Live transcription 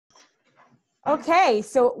Okay,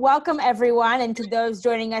 so welcome everyone, and to those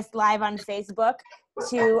joining us live on Facebook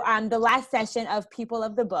to the last session of People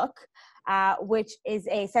of the Book, which is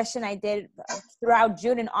a session I did throughout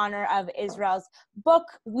June in honor of Israel's book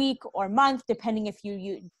week or month, depending if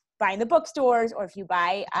you buy in the bookstores or if you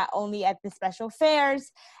buy only at the special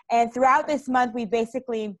fairs. And throughout this month, we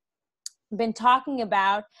basically been talking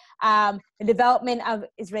about the development of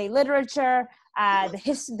Israeli literature,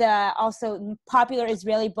 the also popular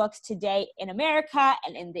Israeli books today in America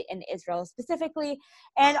and in Israel specifically,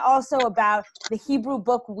 and also about the Hebrew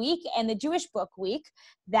Book Week and the Jewish Book Week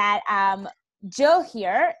that Jill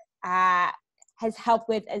here has helped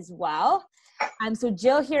with as well. So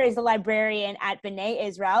Jill here is a librarian at B'nai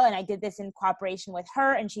Israel, and I did this in cooperation with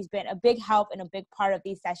her, and she's been a big help and a big part of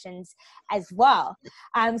these sessions as well.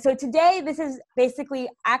 So today, this is basically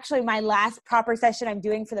actually my last proper session I'm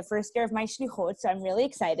doing for the first year of my Shlichut, so I'm really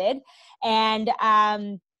excited. And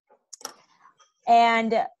the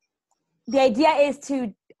idea is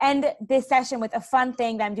to end this session with a fun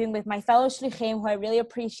thing that I'm doing with my fellow Shlichim, who I really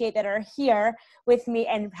appreciate that are here with me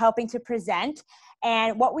and helping to present.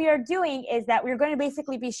 And what we are doing is that we're going to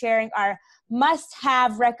basically be sharing our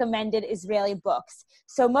must-have recommended Israeli books.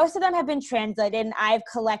 So most of them have been translated, and I've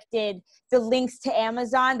collected the links to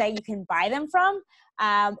Amazon that you can buy them from,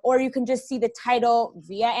 or you can just see the title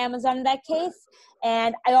via Amazon in that case.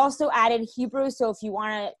 And I also added Hebrew, so if you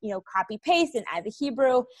want to, copy paste and add the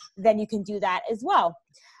Hebrew, then you can do that as well.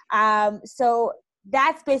 So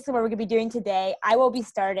that's basically what we're going to be doing today. I will be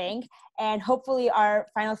starting, and hopefully our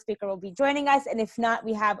final speaker will be joining us. And if not,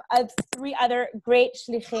 we have 3 other great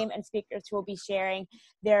shlichim and speakers who will be sharing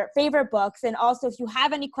their favorite books. And also, if you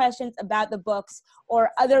have any questions about the books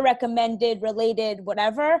or other recommended, related,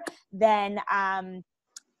 whatever, then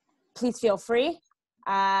please feel free.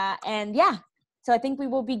 And yeah, so I think we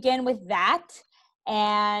will begin with that.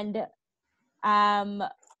 And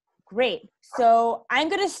great. So I'm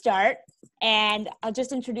going to start, and I'll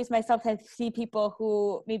just introduce myself to see people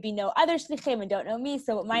who maybe know other shlichim and don't know me.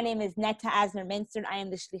 So my name is Netta Asner-Minster, and I am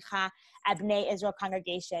the shlicha at B'nai Israel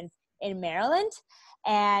congregation in Maryland.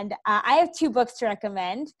 And I have 2 books to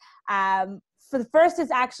recommend. So the first is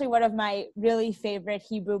actually one of my really favorite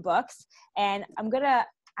Hebrew books, and I'm going to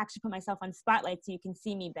actually put myself on spotlight so you can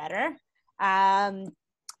see me better.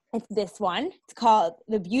 It's this one. It's called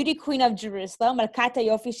The Beauty Queen of Jerusalem, Malkat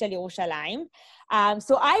HaYofi Shel Yerushalayim.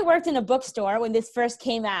 So I worked in a bookstore when this first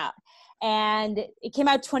came out, and it came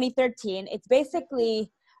out 2013. It's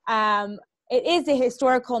basically, it is a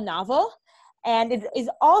historical novel, and it is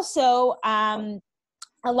also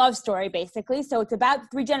a love story, basically. So it's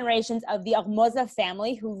about 3 generations of the Armoza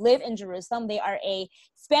family who live in Jerusalem. They are a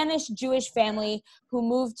Spanish Jewish family who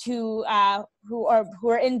moved to who are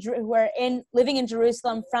living in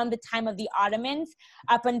Jerusalem from the time of the Ottomans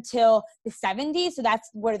up until the 70s. So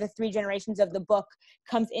that's where the 3 generations of the book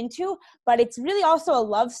comes into. But it's really also a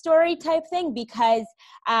love story type thing, because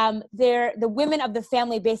the women of the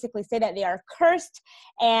family basically say that they are cursed,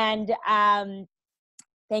 and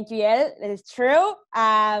thank you, Yael. That is true.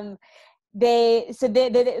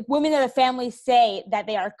 The women of the family say that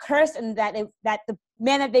they are cursed, and that the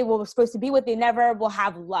man that they were supposed to be with, they never will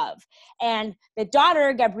have love. And the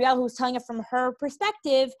daughter, Gabrielle, who's telling it from her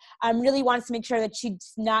perspective, really wants to make sure that she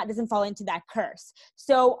doesn't fall into that curse.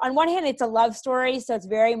 So on one hand, it's a love story, so it's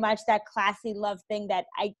very much that classy love thing that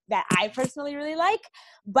I personally really like.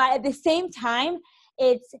 But at the same time,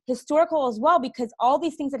 it's historical as well, because all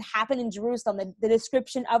these things that happen in Jerusalem, the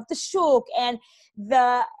description of the shuk and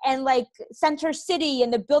like Center City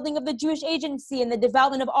and the building of the Jewish Agency and the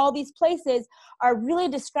development of all these places are really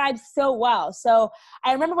described so well. So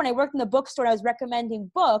I remember when I worked in the bookstore and I was recommending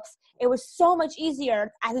books, it was so much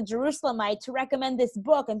easier as a Jerusalemite to recommend this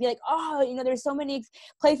book and be like, there's so many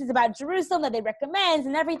places about Jerusalem that they recommend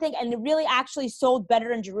and everything. And it really actually sold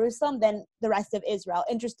better in Jerusalem than the rest of Israel,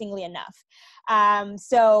 interestingly enough.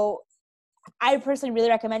 So I personally really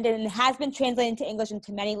recommend it, and it has been translated into English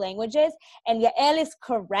into many languages. And Yael is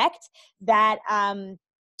correct that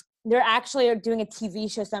they're actually doing a TV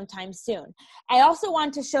show sometime soon. I also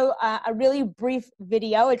want to show a really brief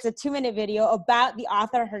video. It's a 2-minute video about the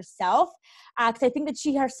author herself, because I think that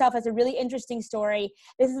she herself has a really interesting story.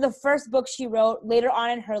 This is the first book she wrote later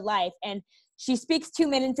on in her life, and she speaks 2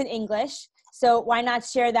 minutes in English. So why not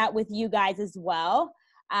share that with you guys as well?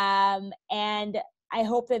 And I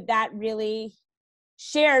hope that really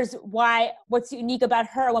shares what's unique about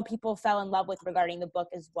her, what people fell in love with regarding the book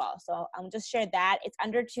as well. So I'll just share that. It's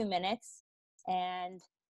under 2 minutes, and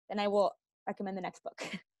then I will recommend the next book.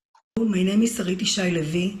 My name is Sarit Ishai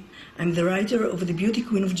Levi. I'm the writer of The Beauty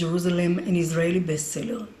Queen of Jerusalem, an Israeli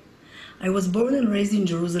bestseller. I was born and raised in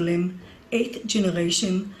Jerusalem 8th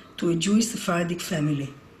generation to a Jewish Sephardic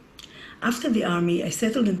family. After the army, I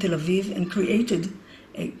settled in Tel Aviv and created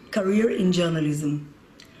a career in journalism.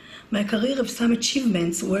 My career has some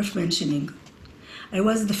achievements worth mentioning. I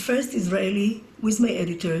was the first Israeli, with my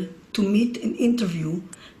editor, to meet and interview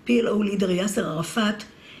PLO leader Yasser Arafat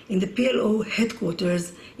in the PLO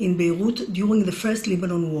headquarters in Beirut during the First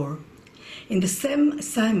Lebanon War. In the same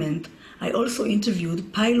assignment, I also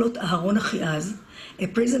interviewed pilot Aharon Achiaz, a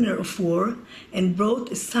prisoner of war, and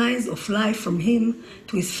brought signs of life from him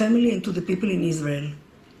to his family and to the people in Israel.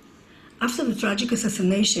 After the tragic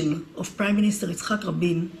assassination of Prime Minister Yitzhak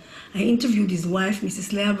Rabin, I interviewed his wife,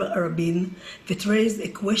 Mrs. Leah Rabin, that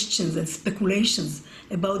raised questions and speculations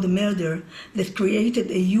about the murder that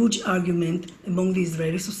created a huge argument among the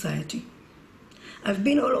Israeli society. I've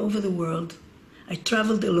been all over the world. I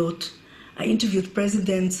traveled a lot. I interviewed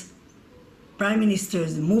presidents, prime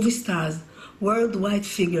ministers, movie stars, worldwide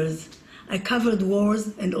figures. I covered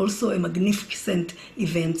wars and also magnificent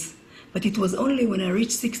events. But it was only when I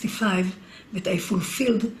reached 65 that I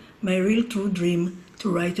fulfilled my real true dream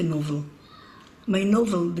to write a novel. My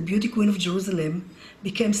novel, The Beauty Queen of Jerusalem,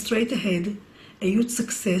 became straight ahead a huge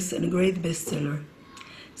success and a great bestseller.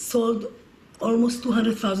 Sold almost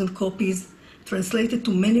 200,000 copies, translated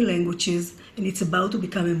to many languages, and it's about to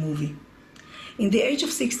become a movie. In the age of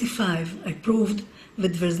 65, I proved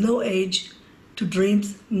that there's no age to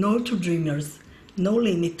dreams nor to dreamers, no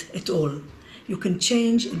limit at all. You can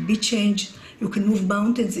change and be changed. You can move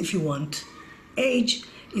mountains if you want. Age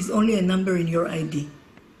is only a number in your ID.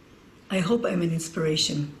 I hope I'm an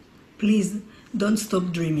inspiration. Please don't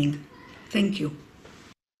stop dreaming. Thank you.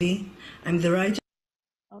 I'm the writer.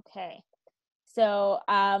 Okay. So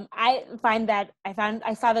I find that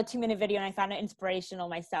I saw the 2-minute video and I found it inspirational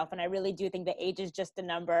myself. And I really do think that age is just a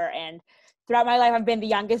number. And throughout my life, I've been the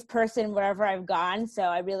youngest person wherever I've gone. So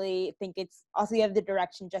I really think it's also the other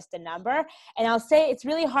direction, just a number. And I'll say it's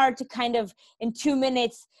really hard to kind of in 2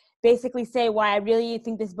 minutes basically say why I really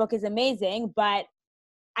think this book is amazing. But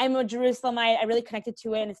I'm a Jerusalemite. I really connected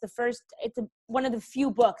to it. And it's one of the few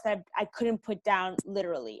books I couldn't put down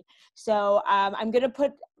literally. So I'm going to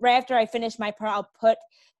put, right after I finish my part,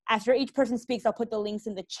 after each person speaks, I'll put the links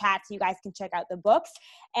in the chat so you guys can check out the books.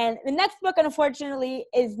 And the next book, unfortunately,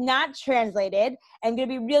 is not translated. I'm going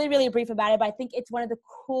to be really, really brief about it, but I think it's one of the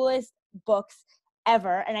coolest books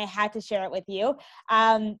ever. And I had to share it with you.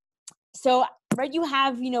 So right, you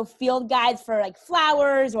have, field guides for like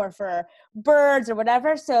flowers or for birds or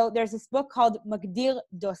whatever. So there's this book called Magdir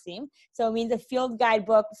Dosim. So it means a field guide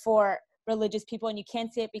book for religious people, and you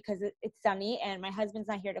can't see it because it's sunny and my husband's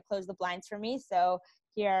not here to close the blinds for me. So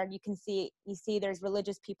here you see there's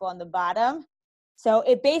religious people on the bottom. So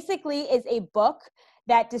it basically is a book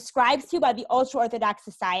that describes to you about the ultra-Orthodox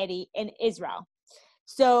society in Israel.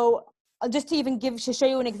 So just to show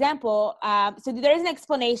you an example, so there's an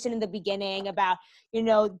explanation in the beginning about,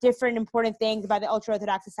 different important things about the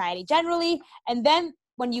ultra-Orthodox society generally. And then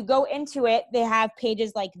when you go into it, they have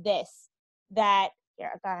pages like this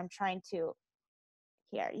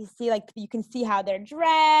you see, like, you can see how they're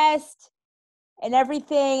dressed and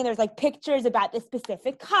everything. There's like pictures about the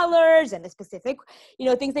specific colors and the specific,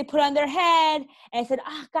 things they put on their head. And I said,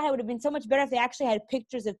 God, it would have been so much better if they actually had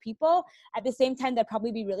pictures of people. At the same time, that'd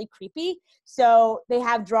probably be really creepy. So they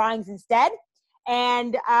have drawings instead.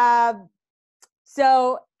 And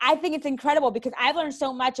so I think it's incredible because I've learned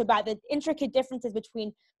so much about the intricate differences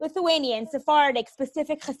between Lithuanian, Sephardic,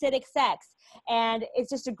 specific Hasidic sects. And it's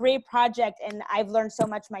just a great project. And I've learned so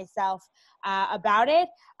much myself about it.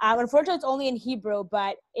 Unfortunately, it's only in Hebrew,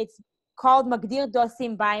 but it's called Magdir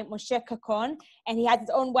Dosim by Moshe Kakon. And he has his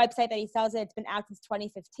own website that he sells it. It's been out since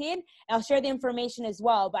 2015. And I'll share the information as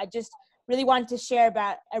well. But I just really wanted to share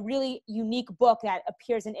about a really unique book that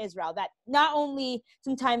appears in Israel that not only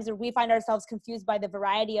sometimes we find ourselves confused by the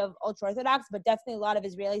variety of ultra-Orthodox, but definitely a lot of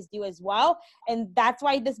Israelis do as well. And that's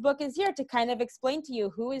why this book is here, to kind of explain to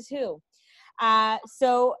you who is who.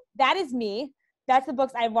 So that is me. That's the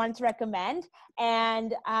books I wanted to recommend.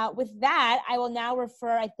 And with that, I will now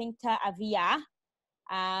refer, I think, to Avia.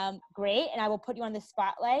 Great. And I will put you on the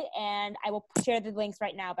spotlight and I will share the links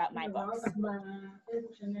right now about my books.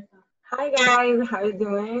 Hi guys, how are you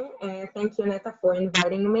doing? Thank you, Netta, for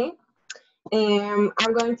inviting me.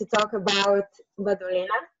 I'm going to talk about Badolina.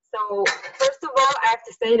 So first of all, I have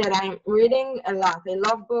to say that I'm reading a lot. I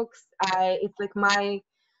love books. It's like my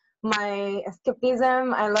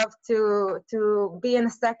escapism. I love to be in a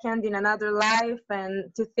second in another life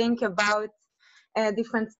and to think about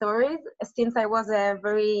different stories since I was a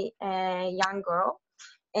very young girl.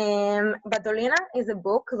 Badolina is a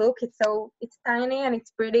book. Look, it's tiny and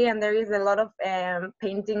it's pretty, and there is a lot of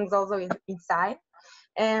paintings also inside.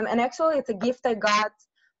 And actually, it's a gift I got.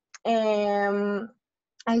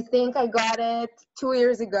 I think I got it 2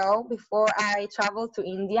 years ago before I traveled to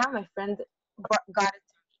India. My friend got it.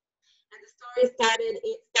 And the story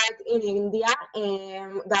starts in India.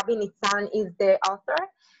 Gabi Nitzan is the author.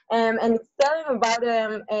 And it's telling about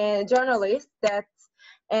a journalist that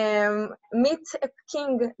meets a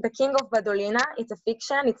king, the king of Badolina. It's a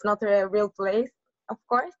fiction. It's not a real place, of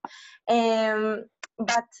course.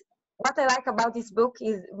 But what I like about this book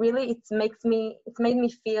is really it's made me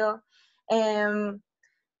feel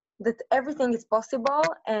that everything is possible,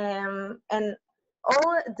 and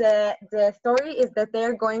all the story is that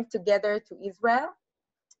they're going together to Israel,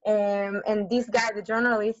 and this guy, the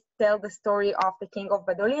journalist, tell the story of the king of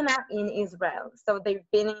Badolina in Israel. So they've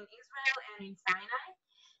been in Israel and in Sinai.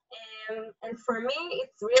 And for me,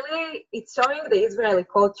 it's showing the Israeli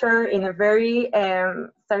culture in a very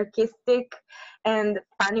sarcastic and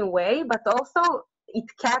funny way, but also it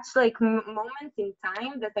catch like moments in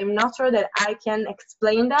time that I'm not sure that I can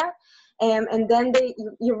explain that. And then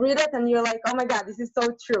you read it and you're like, oh my God, this is so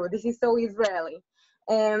true. This is so Israeli.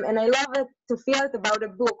 And I love it to feel it about a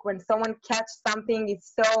book when someone catch something,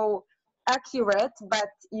 it's so accurate, but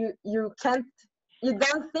you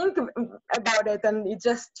don't think about it and it's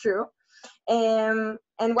just true. And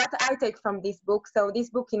what I take from this book, so this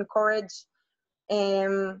book encourage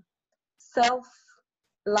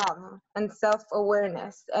self-love and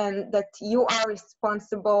self-awareness, and that you are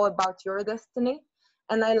responsible about your destiny.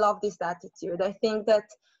 And I love this attitude. I think that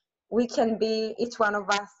we can be, each one of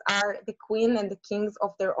us are the queen and the kings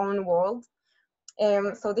of their own world.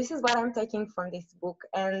 So this is what I'm taking from this book.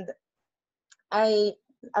 And I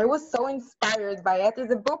was so inspired by it.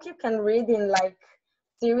 It's a book you can read in like,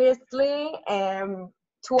 seriously,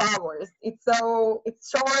 2 hours. It's short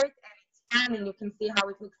and it's fun, and you can see how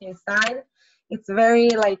it looks inside. It's very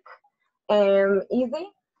like easy,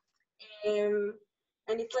 and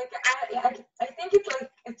it's like I think it's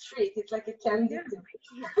like a treat. It's like a candy to me.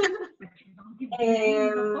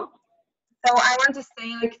 So I want to say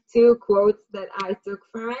like 2 quotes that I took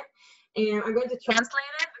from it, and I'm going to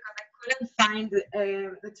translate it because I couldn't find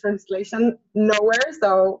the translation nowhere.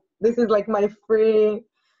 So this is like my free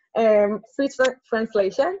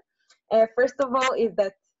translation. First of all, is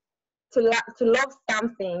that to love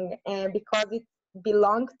something because it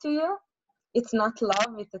belongs to you, it's not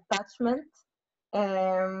love, it's attachment.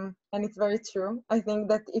 And it's very true. I think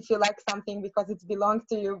that if you like something because it belongs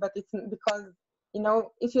to you, but it's because, you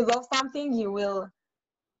know, if you love something, you will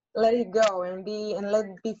let it go and let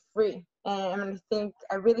it be free. And I think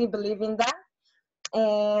I really believe in that.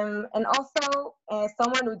 And also,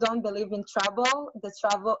 someone who don't believe in trouble,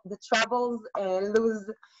 the troubles lose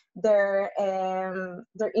their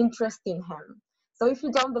interest in him. So if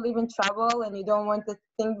you don't believe in trouble and you don't want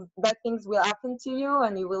bad things will happen to you,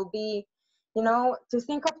 and you will be, you know, to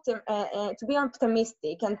be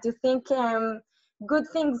optimistic and to think good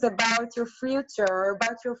things about your future,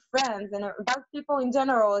 about your friends, and about people in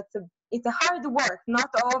general. It's a hard work. Not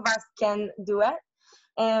all of us can do it.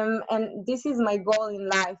 And this is my goal in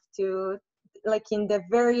life, to, like, in the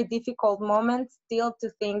very difficult moments, still to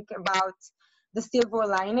think about the silver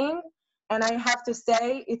lining. And I have to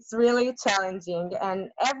say, it's really challenging.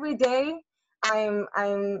 And every day, I'm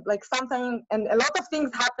like, sometimes, and a lot of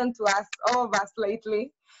things happen to us, all of us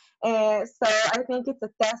lately. So I think it's a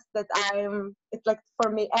test that it's like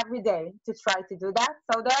for me every day to try to do that.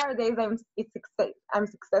 So there are days I'm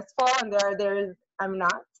successful, and there are days I'm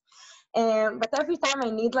not. But every time I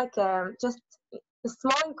need like just a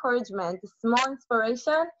small encouragement, a small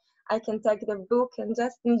inspiration, I can take the book and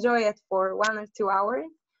just enjoy it for 1 or 2 hours.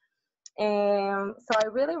 So I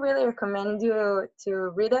really, really recommend you to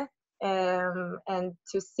read it and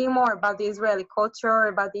to see more about the Israeli culture,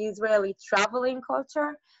 about the Israeli traveling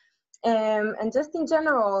culture, and just in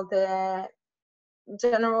general, the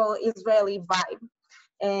general Israeli vibe.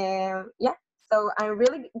 Yeah. So I'm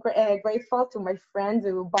really grateful to my friend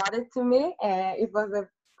who bought it to me. It was a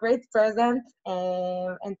great present,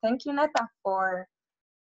 and thank you, Netta, for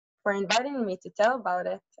inviting me to tell about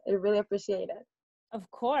it. I really appreciate it. Of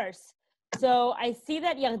course. So I see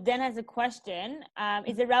that Yarden has a question.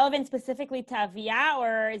 Is it relevant specifically to Avia,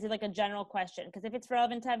 or is it like a general question? Because if it's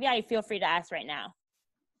relevant to Avia, you feel free to ask right now.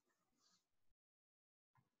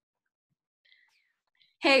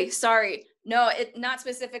 Hey, sorry. No, not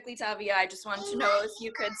specifically to Avia. I just wanted to know if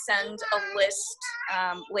you could send a list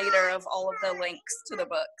later of all of the links to the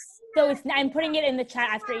books. So I'm putting it in the chat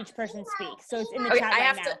after each person speaks. So it's in the chat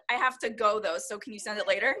right now. I have to go though. So can you send it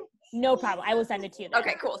later? No problem. I will send it to you then.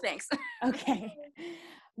 Okay, cool. Thanks. Okay,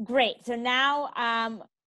 great. So now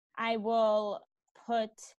I will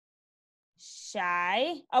put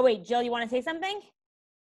Shai. Oh wait, Jill, you want to say something?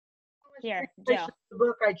 Here, Jill. The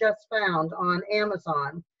book I just found on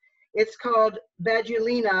Amazon. It's called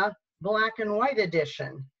Badulina Black and White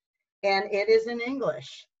Edition, and it is in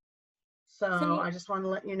English. So I just want to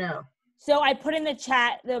let you know. So I put in the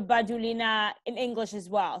chat the Badulina in English as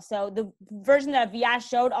well. So the version that Via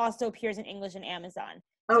showed also appears in English in Amazon.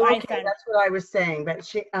 Oh, so okay, that's what I was saying, but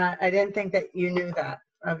I didn't think that you knew that.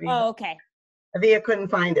 Oh, okay. Avia couldn't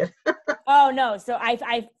find it. Oh no, so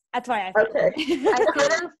I that's why I found okay. it. I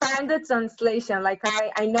couldn't find the translation. Like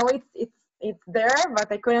I know it's there,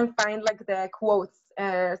 but I couldn't find like the quotes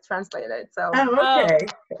translated. So okay.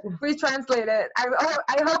 We translated.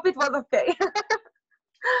 I hope it was okay.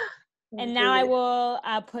 And now I will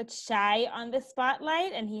put Shai on the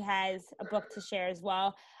spotlight, and he has a book to share as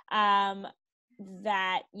well. Go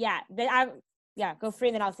free,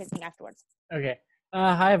 and then I'll say something afterwards. Okay.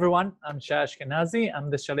 Hi, everyone. I'm Shai Ashkenazi. I'm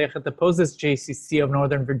the Shaliach at the POSIS JCC of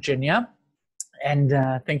Northern Virginia. And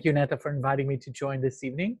thank you, Netta, for inviting me to join this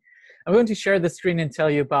evening. I'm going to share the screen and tell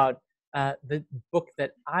you about the book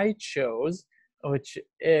that I chose, which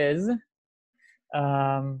is,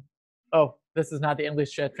 this is not the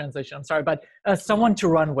English translation, I'm sorry, but Someone to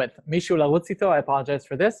Run With. Mishu Larutzito, I apologize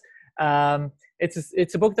for this.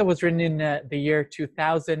 It's a book that was written in the year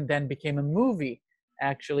 2000, then became a movie,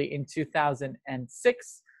 actually, in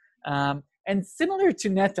 2006. And similar to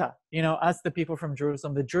Netta, you know, us, the people from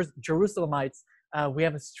Jerusalem, the Jerusalemites, we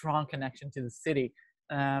have a strong connection to the city.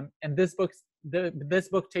 And this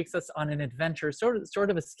book takes us on an adventure, sort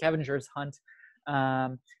of a scavenger's hunt.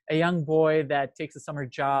 A young boy that takes a summer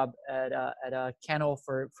job at a kennel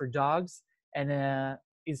for dogs, and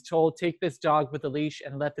is told, take this dog with a leash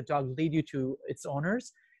and let the dog lead you to its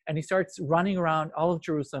owners. And he starts running around all of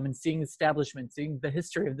Jerusalem and seeing establishments, seeing the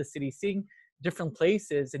history of the city, seeing different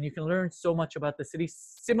places, and you can learn so much about the city,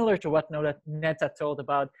 similar to what Netta told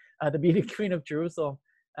about the Beauty Queen of Jerusalem.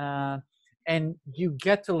 And you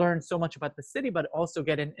get to learn so much about the city, but also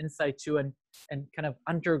get an insight to and kind of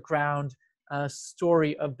underground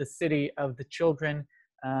story of the city, of the children,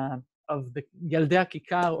 of the Yaldei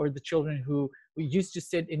Kikar, or the children who used to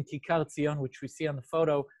sit in Kikar Tzion, which we see on the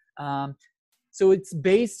photo. So it's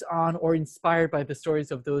based on or inspired by the stories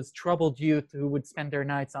of those troubled youth who would spend their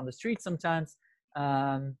nights on the street sometimes.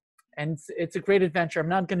 And it's a great adventure. I'm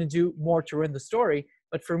not going to do more to ruin the story,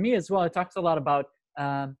 but for me as well, it talks a lot about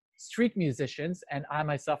street musicians, and I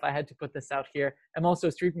myself, I had to put this out here. I'm also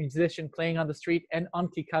a street musician playing on the street and on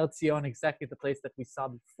Kikar Tzion, exactly the place that we saw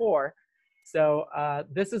before. So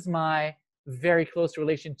this is my very close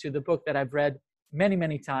relation to the book that I've read many,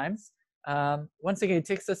 many times. Once again, it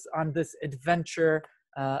takes us on this adventure,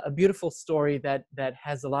 a beautiful story that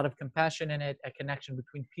has a lot of compassion in it, a connection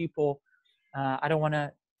between people. I don't want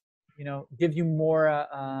to, give you more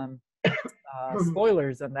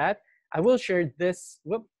spoilers on that. I will share this.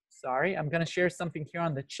 I'm going to share something here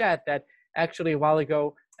on the chat that actually a while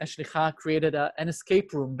ago, Shlichim created an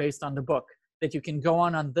escape room based on the book that you can go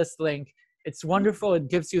on this link. It's wonderful. It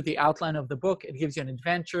gives you the outline of the book. It gives you an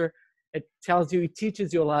adventure. It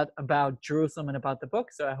teaches you a lot about Jerusalem and about the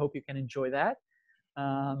book. So I hope you can enjoy that.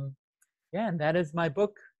 And that is my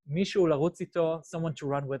book, Mishu Larutzito, Someone to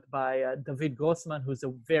Run With, by David Grossman, who's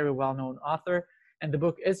a very well-known author. And the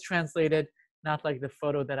book is translated, not like the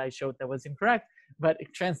photo that I showed that was incorrect, but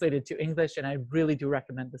it translated to English, and I really do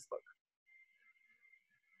recommend this book.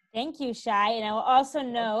 Thank you, Shai. And I will also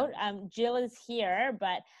note, Jill is here,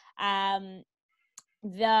 but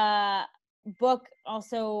the book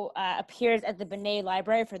also appears at the B'nai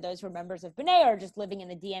Library for those who are members of B'nai or just living in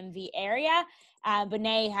the DMV area.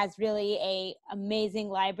 B'nai has really an amazing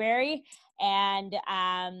library, and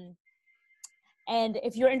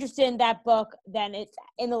if you're interested in that book, then it's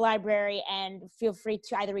in the library, and feel free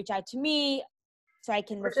to either reach out to me so I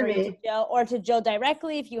can refer you to Jill, or to Jill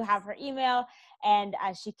directly if you have her email, and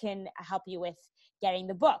she can help you with getting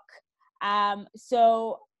the book.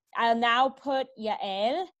 So I'll now put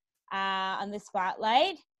Yael on the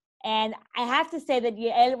spotlight. And I have to say that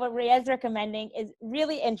Yael, what Yael's recommending is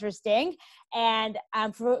really interesting. And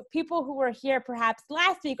for people who were here perhaps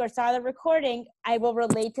last week or saw the recording, I will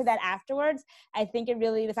relate to that afterwards. I think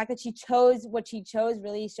the fact that she chose what she chose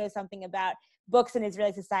really shows something about books in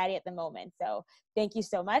Israeli society at the moment. So thank you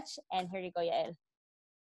so much. And here you go, Yael.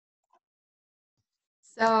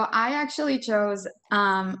 So I actually chose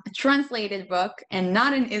a translated book and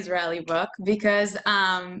not an Israeli book because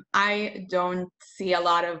I don't see a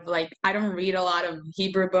lot of, I don't read a lot of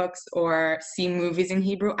Hebrew books or see movies in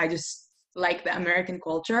Hebrew. I just like the American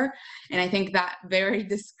culture. And I think that very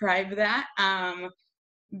described that.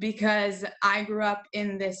 Because I grew up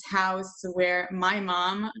in this house where my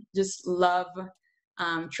mom just loved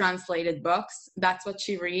translated books. That's what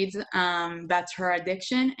she reads. That's her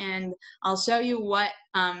addiction. And I'll show you what,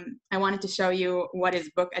 I wanted to show you what is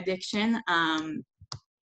book addiction. I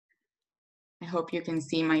hope you can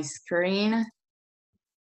see my screen.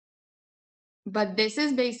 But this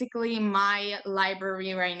is basically my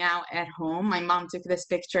library right now at home. My mom took this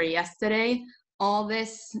picture yesterday. All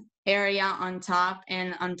this area on top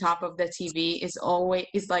and on top of the TV is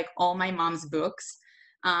like all my mom's books.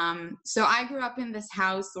 So I grew up in this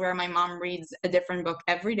house where my mom reads a different book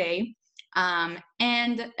every day,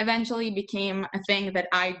 and eventually became a thing that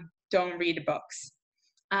I don't read books.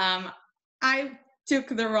 I took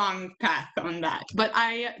the wrong path on that, but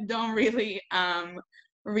I don't really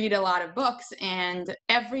read a lot of books, and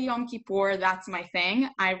every Yom Kippur, that's my thing.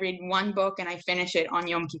 I read one book and I finish it on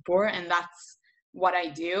Yom Kippur, and that's what I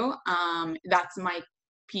do. That's my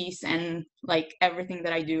piece and like everything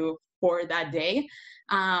that I do for that day.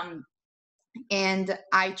 And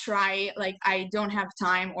I try, like, I don't have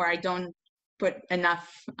time, or I don't put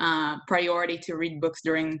enough priority to read books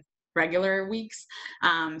during regular weeks.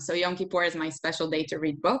 So Yom Kippur is my special day to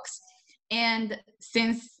read books. And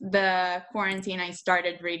since the quarantine, I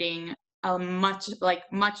started reading much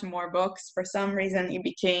more books. For some reason, it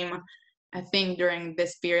became a thing during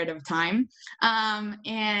this period of time.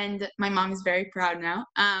 And my mom is very proud now.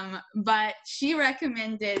 But she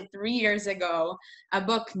recommended 3 years ago a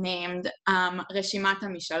book named Reshimat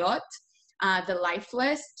HaMishalot, The Life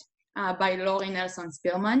List, by Lori Nelson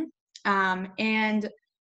Spillman. And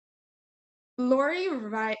Lori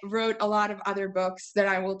wrote a lot of other books that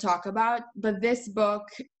I will talk about, but this book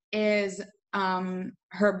is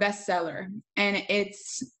her bestseller. And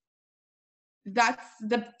that's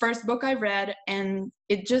the first book I read, and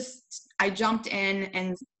I jumped in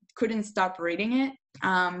and couldn't stop reading it.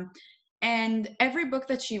 And every book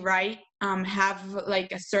that she writes have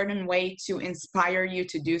like a certain way to inspire you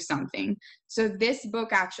to do something. So this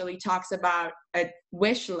book actually talks about a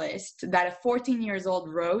wish list that a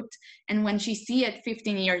 14-year-old wrote, and when she see it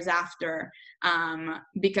 15 years after,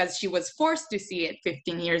 because she was forced to see it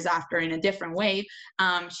 15 years after in a different way,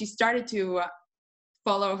 she started to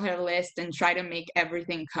follow her list and try to make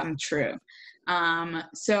everything come true.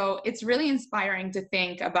 So it's really inspiring to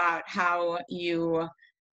think about how you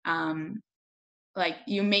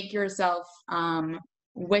you make yourself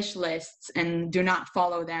wish lists and do not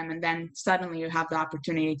follow them, and then suddenly you have the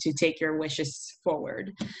opportunity to take your wishes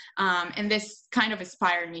forward. And this kind of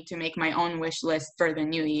inspired me to make my own wish list for the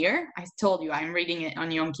new year. I told you I'm reading it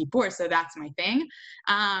on Yom Kippur, so that's my thing.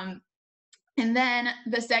 And then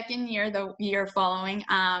the second year, the year following,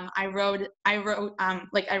 I read Avnei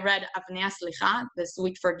Slicha, the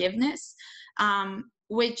Sweet Forgiveness,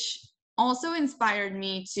 which also inspired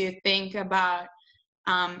me to think about,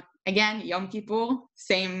 again, Yom Kippur,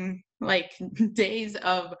 same like days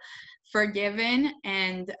of forgiven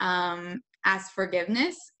and ask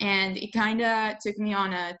forgiveness. And it kind of took me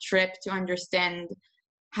on a trip to understand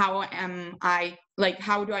how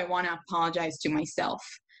do I want to apologize to myself.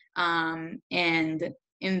 And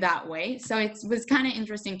in that way. So it was kind of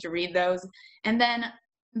interesting to read those. And then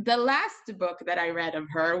the last book that I read of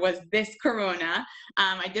her was this Corona.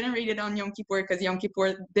 I didn't read it on Yom Kippur because Yom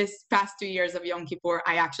Kippur, this past 2 years of Yom Kippur,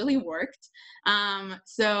 I actually worked.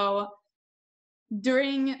 So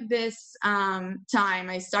during this time,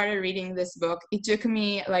 I started reading this book. It took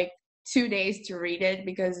me like 2 days to read it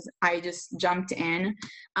because I just jumped in.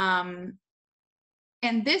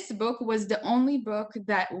 And this book was the only book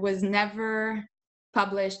that was never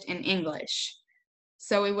published in English.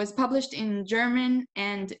 So it was published in German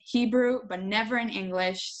and Hebrew, but never in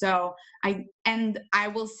English. So I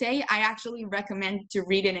will say I actually recommend to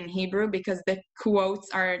read it in Hebrew because the quotes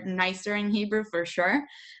are nicer in Hebrew for sure.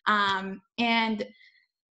 And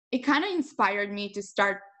it kind of inspired me to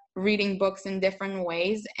start reading books in different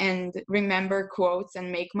ways and remember quotes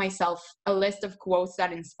and make myself a list of quotes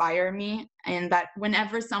that inspire me, and that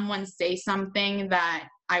whenever someone says something that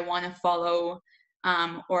I want to follow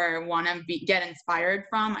or want to get inspired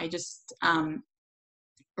from, I just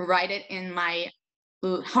write it in my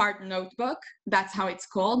heart notebook. That's how it's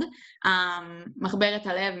called. Machberet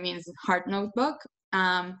Halev means heart notebook.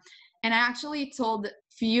 And I actually told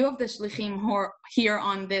few of the Shlichim who are here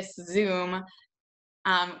on this Zoom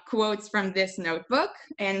quotes from this notebook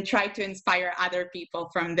and try to inspire other people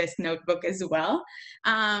from this notebook as well.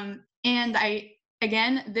 And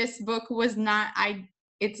this book was not,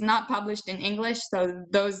 it's not published in English, so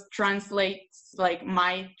those translates like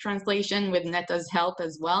my translation with Netta's help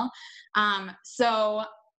as well. So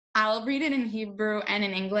I'll read it in Hebrew and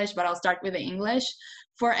in English, but I'll start with the English.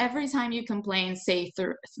 For every time you complain, say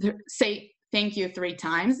thank you 3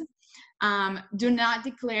 times. Do not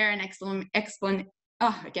declare an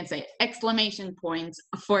exclamation point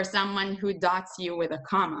for someone who dots you with a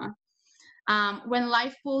comma. When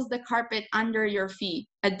life pulls the carpet under your feet,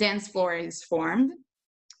 a dance floor is formed.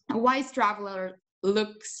 A wise traveler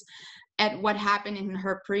looks at what happened in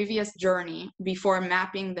her previous journey before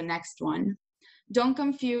mapping the next one. Don't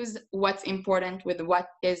confuse what's important with what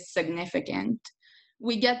is significant.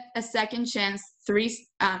 We get a second chance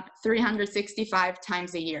 365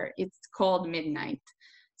 times a year. It's called midnight.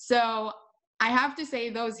 So I have to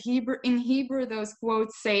say in Hebrew, those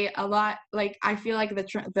quotes say a lot. Like, I feel like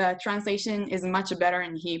the translation is much better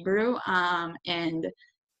in Hebrew, and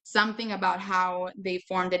something about how they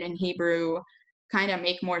formed it in Hebrew kind of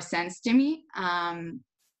make more sense to me.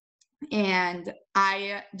 And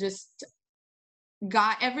I just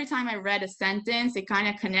every time I read a sentence, it kind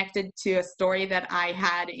of connected to a story that I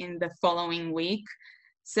had in the following week.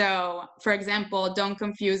 So, for example, don't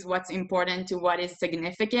confuse what's important to what is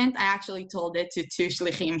significant. I actually told it to 2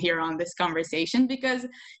 Shlichim here on this conversation because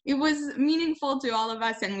it was meaningful to all of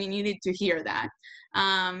us and we needed to hear that.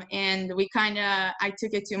 And I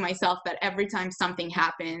took it to myself that every time something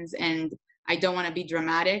happens and I don't want to be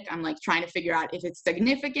dramatic, I'm like trying to figure out if it's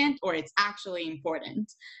significant or it's actually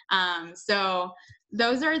important. So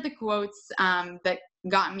those are the quotes that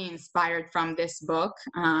got me inspired from this book.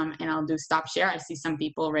 And I'll do stop share. I see some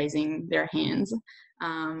people raising their hands.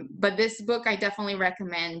 But this book I definitely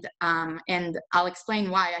recommend. And I'll explain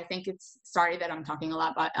why. I think sorry that I'm talking a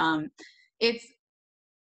lot, but it's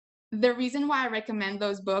the reason why I recommend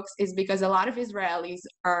those books is because a lot of Israelis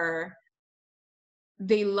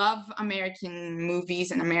they love American movies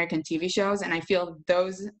and American TV shows, and I feel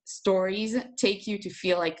those stories take you to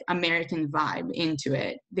feel like American vibe into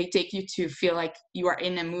it. They take you to feel like you are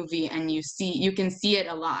in a movie and you can see it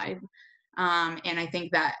alive. And I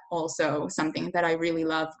think that also something that I really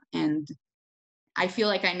love, and I feel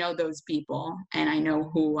like I know those people and I know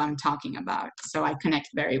who I'm talking about. So I connect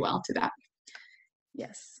very well to that.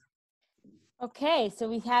 Yes. Okay, so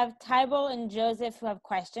we have Tybal and Joseph who have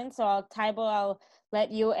questions. So Tybal, I'll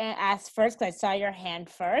let you ask first because I saw your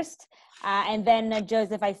hand first. And then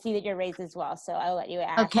Joseph, I see that you're raised as well. So I'll let you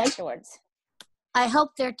ask afterwards. I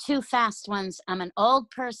hope they're 2 fast ones. I'm an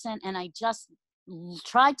old person and I just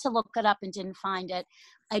tried to look it up and didn't find it.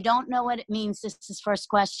 I don't know what it means. This is first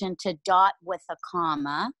question, to dot with a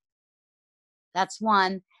comma. That's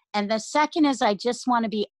one. And the second is, I just want to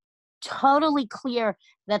be totally clear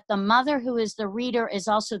that the mother who is the reader is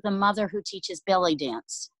also the mother who teaches belly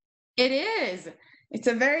dance. It is. It's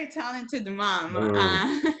a very talented mom.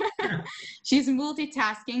 She's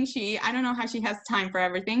multitasking. I don't know how she has time for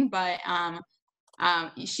everything, but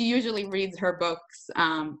she usually reads her books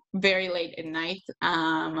very late at night.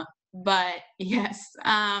 But yes.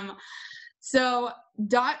 So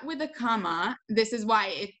dot with a comma, this is why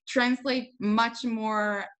it translates much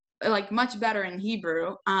better in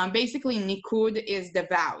Hebrew. Basically, nikud is the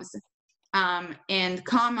vows. And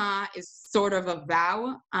comma is sort of a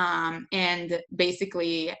vow. And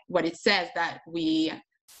basically what it says that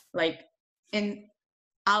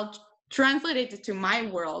I'll translate it to my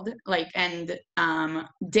world, and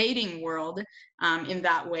dating world in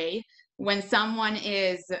that way. When someone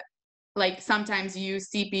is sometimes you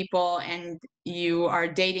see people and you are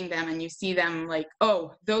dating them and you see them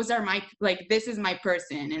oh, those are this is my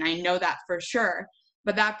person. And I know that for sure,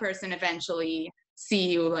 but that person eventually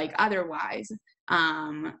see you otherwise.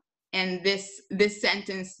 And this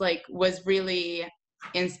sentence was really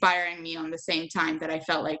inspiring me on the same time that I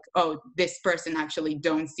felt oh, this person actually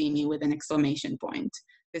don't see me with an exclamation point.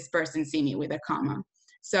 This person see me with a comma.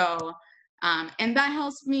 So, and that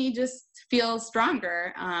helps me just feel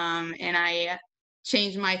stronger. And I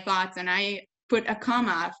change my thoughts and I put a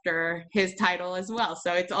comma after his title as well.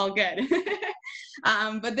 So it's all good.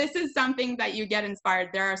 But this is something that you get inspired.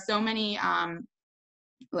 There are so many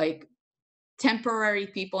temporary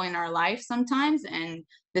people in our life sometimes, and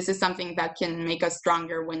this is something that can make us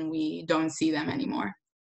stronger when we don't see them anymore.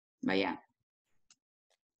 But yeah.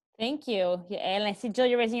 Thank you. Yeah, and I see Jill,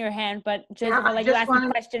 you're raising your hand, but Joseph, I'll let you ask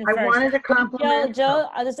the question first. I wanted to compliment.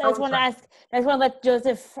 Jill, I just want to let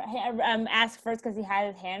Joseph ask first because he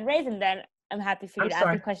had his hand raised, and then I'm happy for you to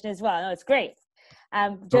ask the question as well. No, it's great.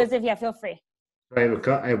 Joseph, yeah, feel free. I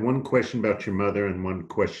have one question about your mother and one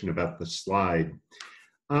question about the slide.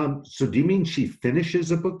 So do you mean she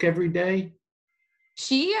finishes a book every day?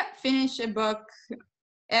 She finished a book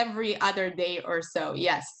every other day or so,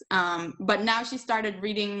 yes. But now she started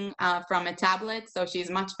reading from a tablet, so she's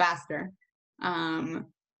much faster.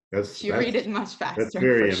 She read it much faster. That's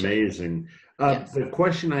very for sure. amazing. Yes. The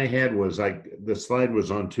question I had was, the slide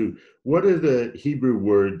was on too. What are the Hebrew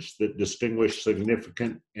words that distinguish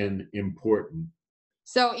significant and important?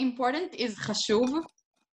 So important is chashuv,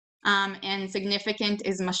 and significant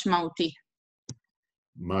is mashmauti.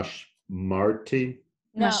 Mashmarti?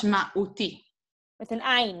 No. Mashmauti. With an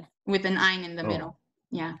ein. With an ein in the middle.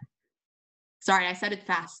 Yeah. Sorry, I said it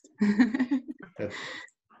fast.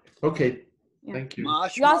 Okay. Yeah. Thank you.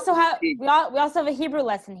 We also have a Hebrew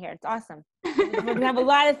lesson here. It's awesome. We have a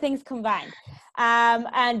lot of things combined.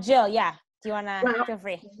 And Jill, yeah, do you want to feel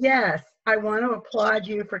free? Yes, I want to applaud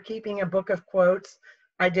you for keeping a book of quotes.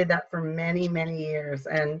 I did that for many, many years.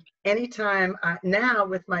 And anytime now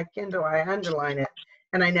with my Kindle, I underline it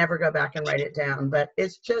and I never go back and write it down. But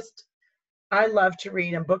it's just, I love to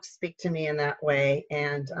read and books speak to me in that way.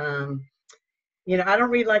 And, you know, I don't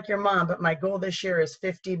read like your mom, but my goal this year is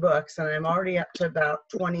 50 books and I'm already up to about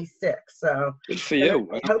 26. So good for you.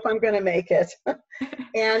 I hope I'm going to make it.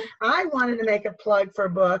 And I wanted to make a plug for a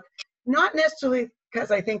book, not necessarily because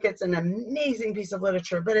I think it's an amazing piece of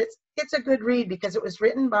literature, but it's a good read because it was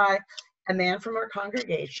written by a man from our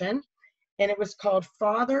congregation, and it was called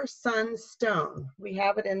Father, Son, Stone. We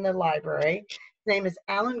have it in the library. His name is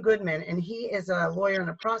Alan Goodman, and he is a lawyer and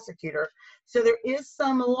a prosecutor. So there is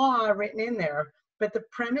some law written in there, but the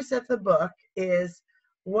premise of the book is,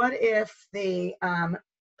 what if the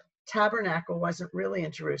tabernacle wasn't really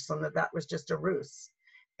in Jerusalem, that was just a ruse?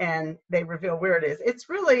 And they reveal where it is. It's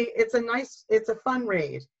a fun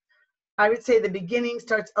read. I would say the beginning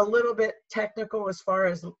starts a little bit technical as far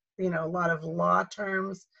as, you know, a lot of law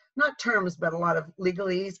terms, not terms, but a lot of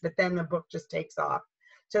legalese, but then the book just takes off.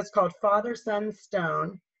 So it's called Father, Son,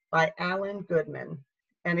 Stone by Alan Goodman.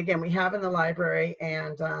 And again, we have in the library,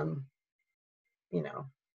 and, you know,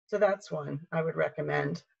 so that's one I would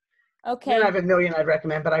recommend. Okay. Then I have a million I'd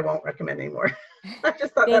recommend, but I won't recommend anymore. I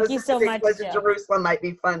just thought Thank you so much, Jill. Jerusalem might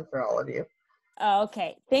be fun for all of you. Oh,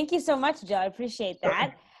 okay. Thank you so much, Jill. I appreciate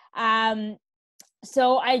that.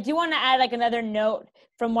 So I do want to add like another note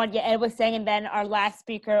from what Yael was saying, and then our last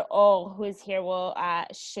speaker, who is here, will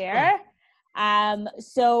share.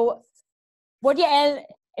 So what Yael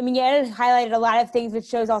highlighted a lot of things, which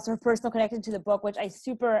shows also her personal connection to the book, which I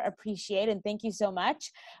super appreciate, and thank you so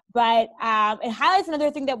much. But it highlights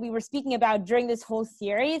another thing that we were speaking about during this whole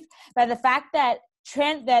series, by the fact that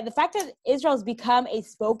Israel's become a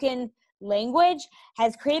spoken language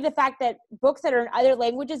has created the fact that books that are in other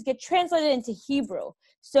languages get translated into Hebrew.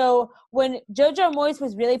 So when Jojo Moyes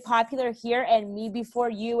was really popular here, and Me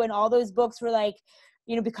Before You and all those books were like,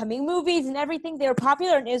 you know, becoming movies and everything, they were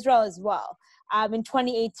popular in Israel as well. In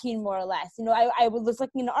 2018, more or less. You know, I was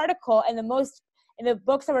looking at an article, and the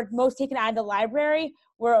books that were most taken out of the library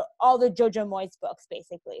were all the Jojo Moyes books,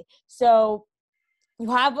 basically. So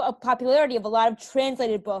you have a popularity of a lot of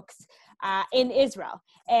translated books in Israel.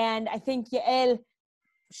 And I think Yael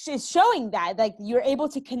is showing that, like, you're able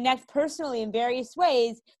to connect personally in various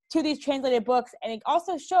ways to these translated books. And it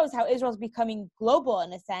also shows how Israel's becoming global,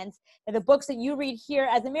 in a sense, that the books that you read here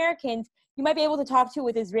as Americans, you might be able to talk to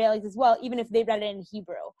with Israelis as well, even if they read it in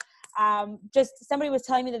Hebrew. Just somebody was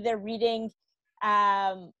telling me that they're reading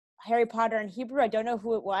Harry Potter in Hebrew. I don't know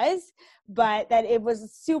who it was, but that it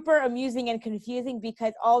was super amusing and confusing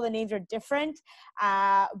because all the names are different.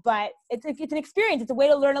 But it's an experience. It's a way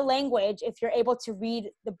to learn a language if you're able to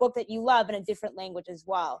read the book that you love in a different language as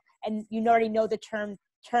well, and you already know the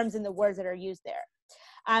terms and the words that are used there.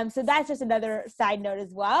 So that's just another side note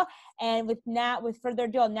as well. And with further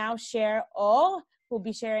ado, I'll now share who'll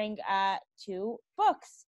be sharing 2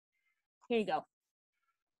 books. Here you go.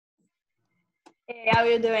 Hey, how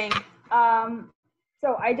are you doing?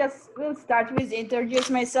 So I just will start with introduce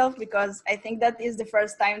myself, because I think that is the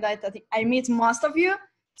first time that I meet most of you.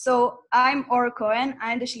 So I'm Or Cohen.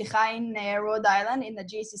 I'm the Shlichim in Rhode Island in the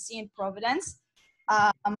GCC in Providence.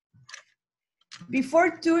 Before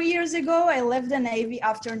 2 years ago, I left the Navy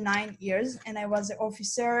after 9 years, and I was an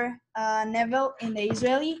officer naval in the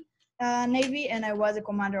Israeli Navy, and I was a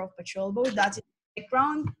commander of patrol boat. That's the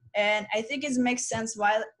background, and I think it makes sense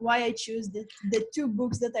why I choose the 2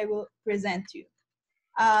 books that I will present to you.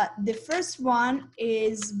 The first one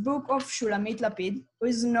is book of Shulamit Lapid, who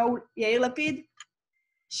is known Yair Lapid.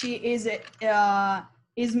 She is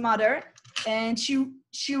his mother, and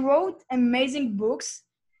she wrote amazing books.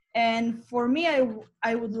 And for me,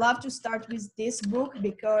 I would love to start with this book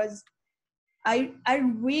because I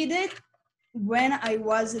read it when I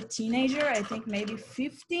was a teenager, I think maybe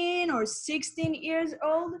 15 or 16 years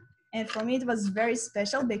old. And for me, it was very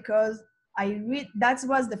special because that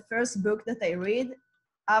was the first book that I read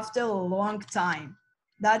after a long time.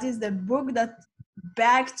 That is the book that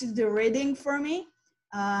back to the reading for me.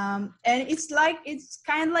 And it's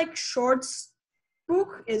kind of like short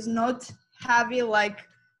book. It's not heavy like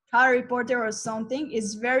Harry Potter or something.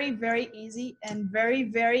 It's very, very easy and very,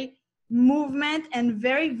 very movement and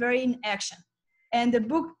very, very in action. And the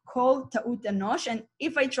book called Ta'ut Enosh, and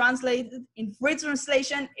if I translate it in free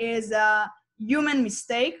translation, is a human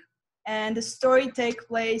mistake. And the story takes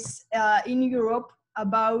place in Europe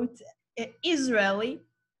about an Israeli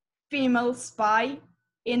female spy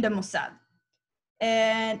in the Mossad.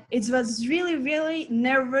 And it was really, really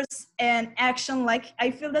nervous and action. Like,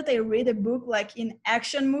 I feel that I read a book like in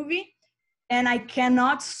action movie, and I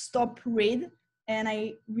cannot stop read. And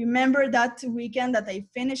I remember that weekend that I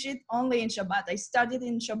finished it only in Shabbat. I started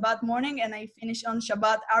in Shabbat morning and I finished on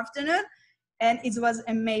Shabbat afternoon, and it was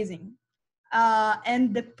amazing.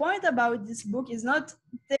 And the point about this book is not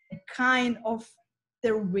the kind of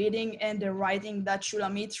the reading and the writing that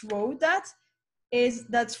Shulamit wrote that, is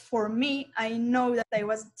that for me, I know that I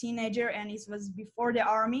was a teenager and it was before the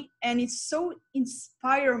army, and it so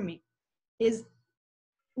inspired me, is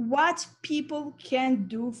what people can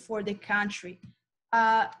do for the country,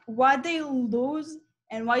 what they lose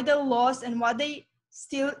and why they lost and what they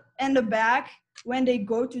still in the back when they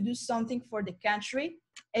go to do something for the country.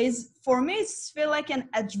 Is for me, it's feel like an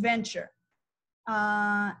adventure.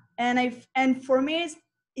 And for me,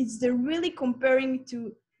 it's the really comparing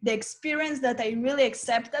to the experience that I really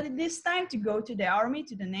accepted at this time to go to the army,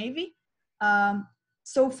 to the Navy.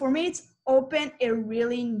 So for me, it's open a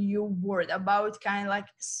really new world about kind of like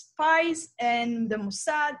spies and the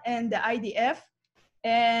Mossad and the IDF.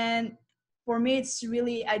 And for me, it's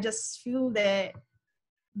really, I just feel the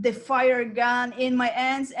fire gun in my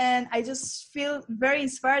hands, and I just feel very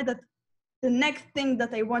inspired that the next thing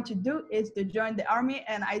that I want to do is to join the army,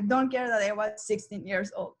 and I don't care that I was 16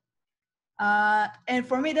 years old. And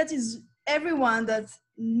for me, that is everyone that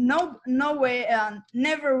no way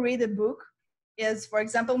never read a book. Is, for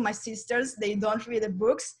example, my sisters, they don't read the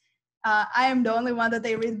books. I am the only one that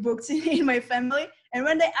they read books in my family. And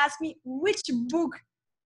when they ask me which book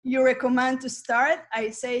you recommend to start, I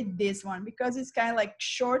say this one, because it's kind of like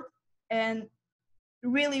short and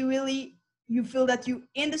really, really, you feel that you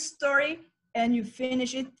in the story and you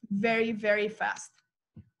finish it very, very fast.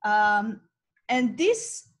 And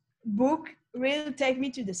this book really take me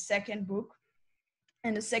to the second book.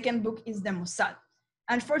 And the second book is the Mossad.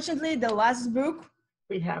 Unfortunately, the last book.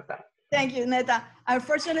 We have that. Thank you, Netta.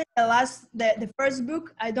 Unfortunately, the first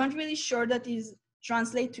book, I don't really sure that is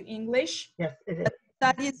translated to English. Yes, it is.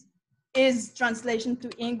 That is translation to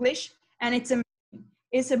English, and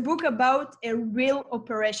it's a book about a real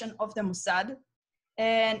operation of the Mossad,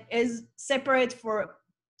 and is separate for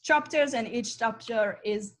chapters, and each chapter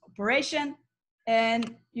is operation,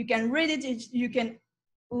 and you can read it, you can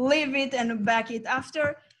leave it and back it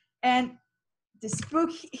after. And this book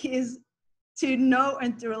is to know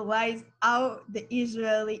and to realize how the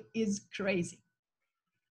Israeli is crazy,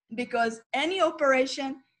 because any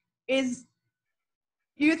operation is,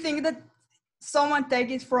 you think that someone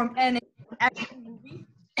take it from any action movie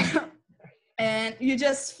and you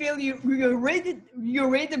just feel you read it, you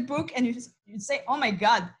read the book and you say, oh my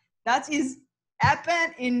God, that is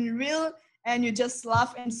happen in real, and you just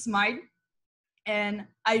laugh and smile. And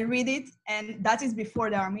I read it, and that is before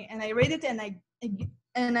the army, and I read it, and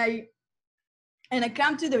I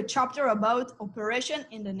come to the chapter about operation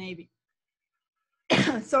in the Navy.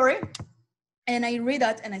 Sorry. And I read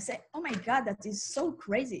that and I say, oh my God, that is so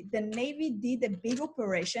crazy. The Navy did a big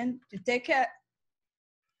operation to take a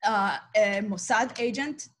Mossad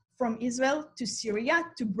agent from Israel to Syria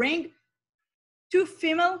to bring two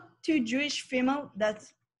Jewish female that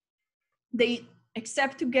they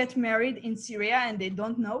accept to get married in Syria and they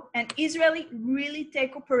don't know. And Israeli really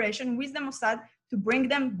take operation with the Mossad to bring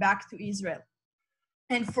them back to Israel.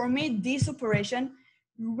 And for me, this operation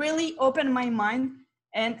really opened my mind.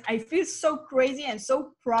 And I feel so crazy and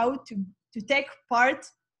so proud to take part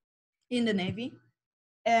in the Navy.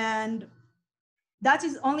 And that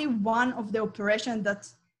is only one of the operations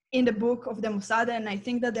that's in the book of the Mossad. And I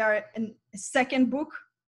think that there are a second book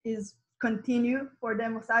is continue for the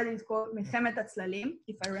Mossad. It's called Milchemet HaTzlalim,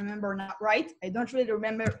 if I remember not right. I don't really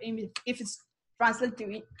remember if it's translated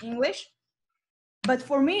to English. But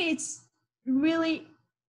for me, it's really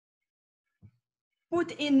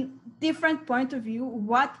put in different point of view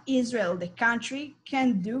what Israel, the country,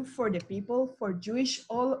 can do for the people, for Jewish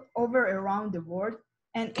all over around the world.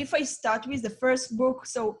 And if I start with the first book,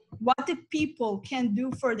 so what the people can do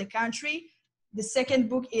for the country, The second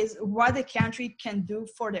book is what the country can do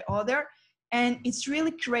for the other. And it's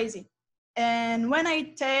really crazy. And when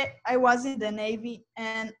I was in the Navy,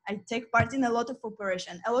 and I take part in a lot of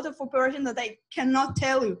operations that I cannot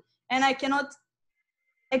tell you, and I cannot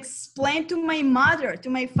explain to my mother, to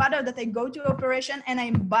my father, that I go to operation and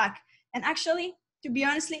I'm back. And actually, to be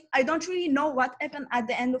honestly, I don't really know what happened at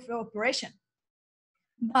the end of the operation.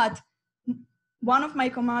 But one of my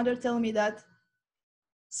commander told me that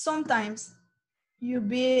sometimes you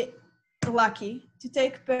be lucky to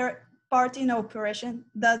take part in an operation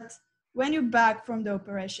that when you're back from the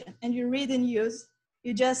operation and you read the news,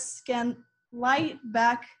 you just can lie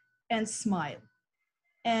back and smile.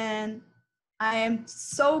 And I am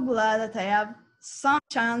so glad that I have some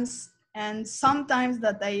chance and sometimes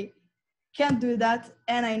that I can't do that.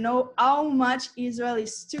 And I know how much Israel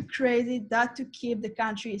is too crazy that to keep the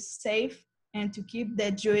country safe and to keep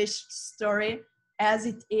the Jewish story as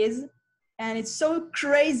it is. And it's so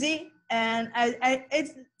crazy. And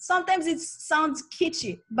sometimes it sounds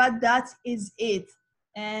kitschy, but that is it.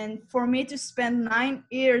 And for me to spend 9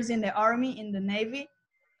 years in the army, in the Navy,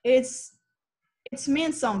 it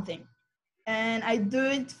means something. And I do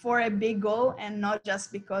it for a big goal and not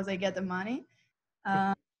just because I get the money.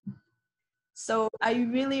 So I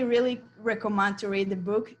really, really recommend to read the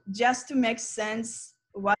book just to make sense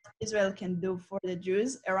what Israel can do for the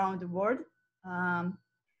Jews around the world.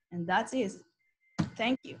 And that's it.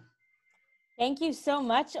 Thank you. Thank you so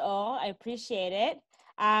much, all. I appreciate it.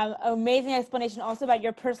 Amazing explanation also about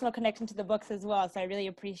your personal connection to the books as well. So I really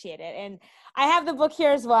appreciate it. And I have the book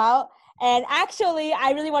here as well. And actually,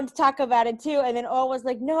 I really wanted to talk about it too. And then Ol was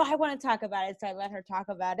like, no, I want to talk about it. So I let her talk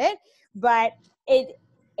about it. But it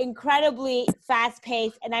incredibly fast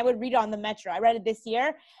paced, and I would read it on the metro. I read it this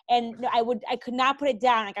year, and I could not put it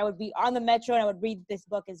down. Like, I would be on the metro and I would read this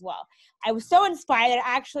book as well. I was so inspired that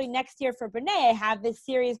actually next year for B'nai, I have this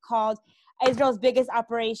series called Israel's Biggest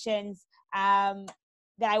Operations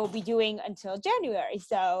that I will be doing until January.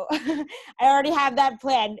 So I already have that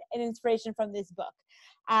planned, an inspiration from this book.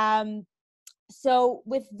 So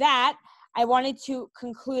with that, I wanted to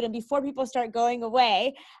conclude, and before people start going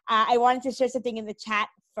away, I wanted to share something in the chat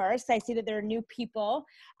first. I see that there are new people.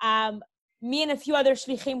 Me and a few other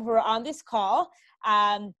Shlichim who are on this call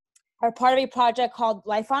are part of a project called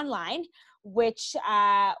Life Online, which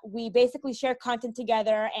we basically share content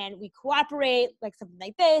together and we cooperate, like something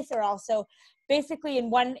like this, or also basically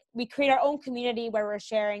we create our own community where we're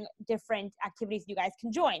sharing different activities you guys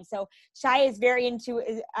can join. So Shai is very into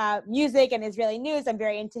music and Israeli news. I'm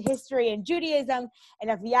very into history and Judaism, and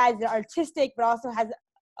Aviyah is artistic, but also has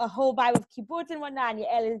a whole vibe of kibbutz and whatnot. And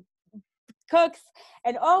Yael cooks,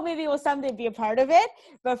 and maybe we'll someday be a part of it.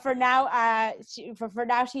 But for now,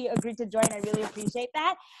 she agreed to join. I really appreciate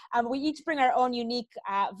that. We each bring our own unique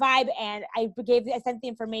vibe, and I sent the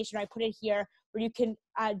information. I put it here where you can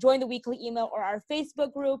join the weekly email or our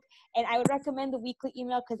Facebook group. And I would recommend the weekly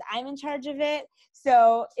email because I'm in charge of it.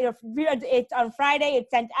 So it's on Friday. It's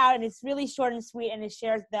sent out, and it's really short and sweet, and it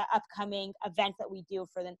shares the upcoming events that we do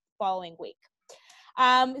for the following week.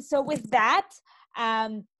 So with that,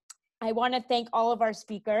 I want to thank all of our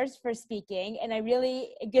speakers for speaking, and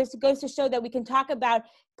it goes to show that we can talk about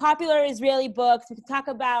popular Israeli books, we can talk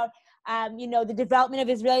about the development of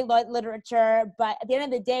Israeli literature, but at the end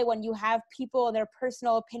of the day, when you have people and their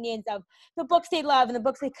personal opinions of the books they love and the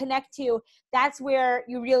books they connect to, that's where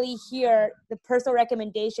you really hear the personal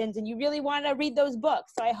recommendations and you really want to read those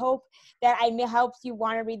books. So I hope that I helped you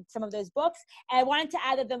want to read some of those books. And I wanted to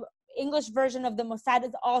add that the English version of the Mossad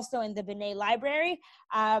is also in the B'nai library.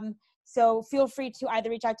 So feel free to either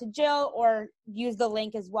reach out to Jill or use the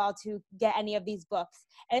link as well to get any of these books.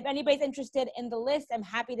 And if anybody's interested in the list, I'm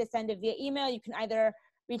happy to send it via email. You can either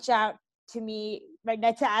reach out to me, right,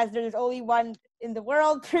 Netta Asner, there's only one in the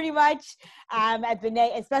world pretty much, at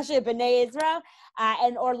B'nai, especially at B'nai Israel,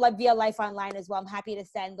 or via Life Online as well. I'm happy to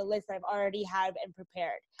send the list that I've already had and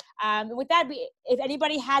prepared. With that, if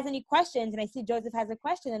anybody has any questions, and I see Joseph has a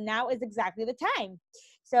question, and now is exactly the time.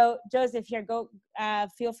 So Joseph, here,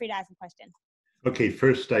 feel free to ask a question. Okay,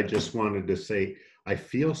 first I just wanted to say, I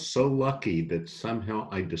feel so lucky that somehow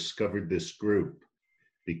I discovered this group,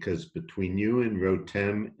 because between you and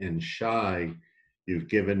Rotem and Shai, you've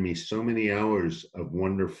given me so many hours of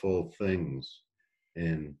wonderful things.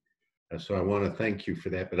 And so I want to thank you for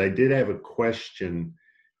that. But I did have a question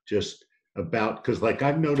just about, because like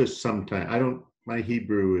I've noticed sometimes, my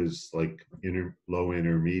Hebrew is like low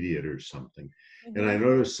intermediate or something. Mm-hmm. And I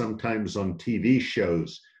notice sometimes on TV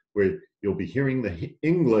shows where you'll be hearing the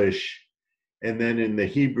English and then in the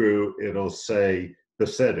Hebrew, it'll say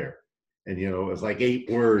Beseder. and you know, it was like 8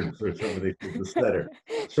 words or something for the setter.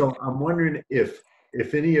 So I'm wondering if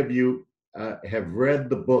any of you have read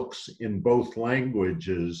the books in both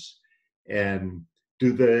languages, and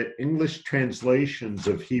do the English translations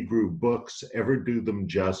of Hebrew books ever do them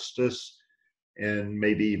justice, and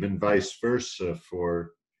maybe even vice versa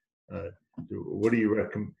for, what do you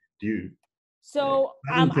recommend? Do you? So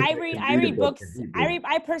I don't think I read a book books. in Hebrew.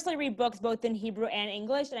 I personally read books both in Hebrew and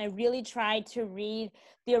English, and I really try to read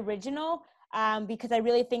the original because I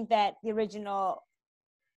really think that the original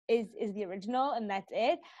is the original, and that's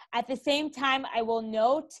it. At the same time, I will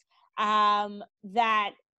note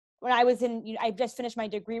that when I was in, I just finished my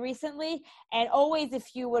degree recently, and always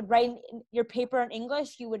if you would write your paper in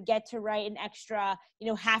English, you would get to write an extra,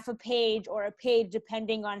 half a page or a page,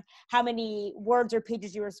 depending on how many words or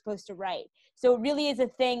pages you were supposed to write. So it really is a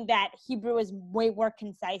thing that Hebrew is way more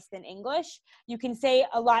concise than English. You can say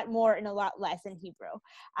a lot more and a lot less in Hebrew.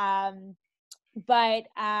 But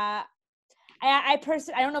I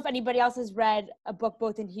don't know if anybody else has read a book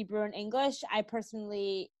both in Hebrew and English. I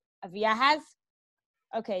personally, Avia has.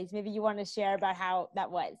 Okay, so maybe you want to share about how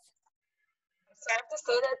that was. So I have to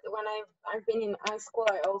say that when I've been in high school,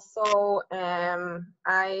 I also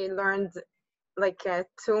I learned like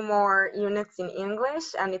 2 more units in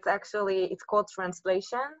English, and it's called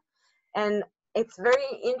translation, and it's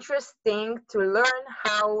very interesting to learn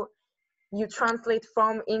how you translate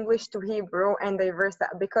from English to Hebrew and vice versa,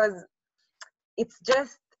 because it's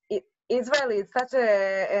just Israeli is such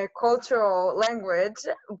a cultural language,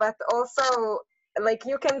 but also like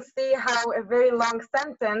you can see how a very long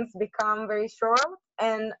sentence become very short,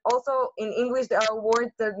 and also in English there are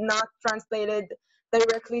words that are not translated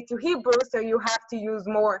directly to Hebrew, so you have to use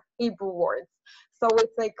more Hebrew words. So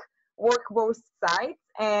it's like work both sides.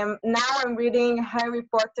 Now I'm reading Harry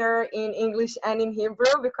Potter in English and in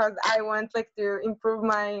Hebrew because I want like to improve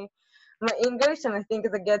my English, and I think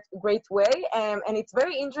it's a great way, and it's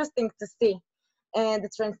very interesting to see the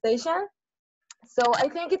translation. So I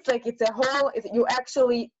think you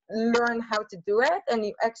actually learn how to do it,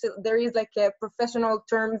 and there is like a professional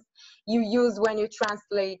terms you use when you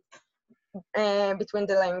translate between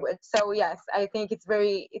the language. So yes, I think it's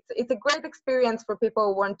a great experience for people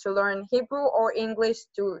who want to learn Hebrew or English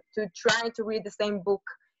to try to read the same book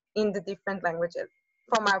in the different languages,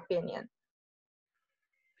 from my opinion.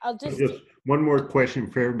 I'll just one more question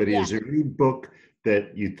for everybody. Yeah. Is there any book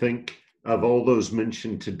that you think of all those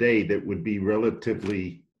mentioned today that would be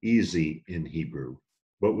relatively easy in Hebrew?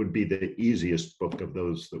 What would be the easiest book of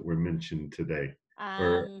those that were mentioned today?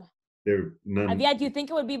 Or there none? Avia, do you think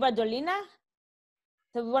it would be Badolina?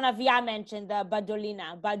 The one Avia mentioned, the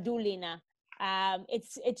Badulina.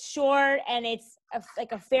 It's short, and it's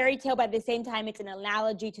like a fairy tale, but at the same time, it's an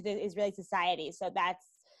analogy to the Israeli society. So that's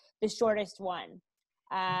the shortest one.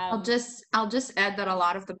 I'll just add that a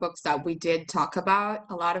lot of the books that we did talk about,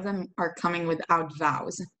 a lot of them are coming without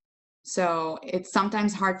vowels. So it's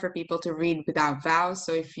sometimes hard for people to read without vowels.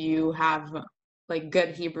 So if you have like good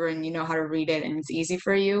Hebrew and you know how to read it and it's easy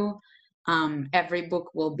for you, every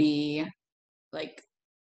book will be like,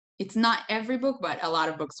 it's not every book, but a lot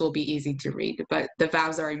of books will be easy to read, but the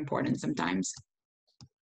vowels are important sometimes.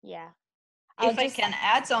 Yeah. If I can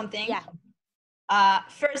add something. Yeah.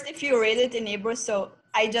 First, if you read it in Hebrew, so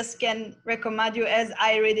I just can recommend you, as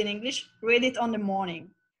I read in English, read it on the morning.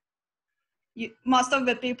 Most of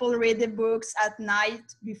the people read the books at night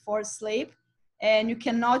before sleep, and you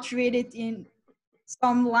cannot read it in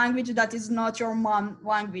some language that is not your mom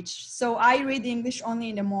language. So I read English only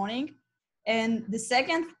in the morning. And the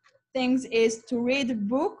second thing is to read a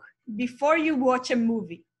book before you watch a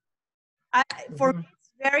movie. For me,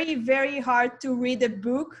 it's very, very hard to read a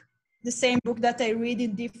book, the same book that I read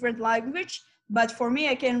in different language. But for me,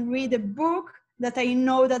 I can read a book that I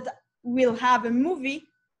know that will have a movie,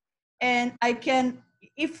 and I can,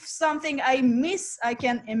 if something I miss, I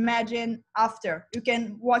can imagine after. You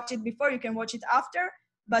can watch it before, you can watch it after.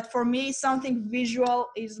 But for me, something visual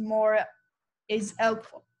is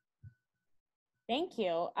helpful. Thank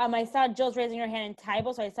you. I saw Jill's raising her hand in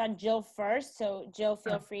Tybal, so I saw Jill first. So Jill,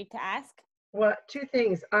 feel free to ask. Well, 2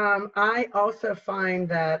 things. I also find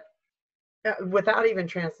that without even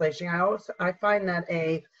translation, I find that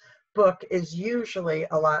a book is usually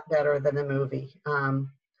a lot better than a movie.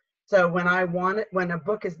 So when a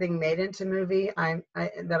book is being made into movie,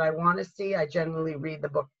 that I want to see, I generally read the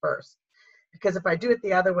book first, because if I do it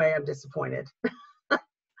the other way, I'm disappointed.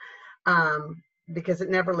 Because it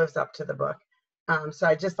never lives up to the book. So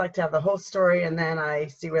I just like to have the whole story, and then I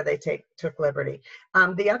see where they took liberty.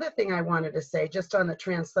 The other thing I wanted to say, just on the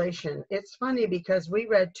translation, it's funny because we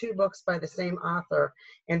read 2 books by the same author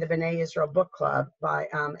in the B'nai Israel Book Club by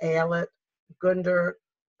Ayelet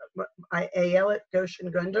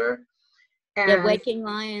Goshen Gunder. The Waking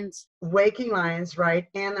Lions. Waking Lions, right?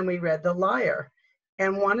 And then we read The Liar.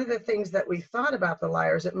 And one of the things that we thought about The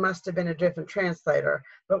Liar is it must have been a different translator.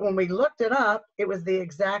 But when we looked it up, it was the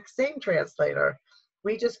exact same translator.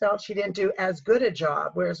 We just felt she didn't do as good a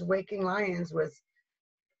job, whereas Waking Lions was,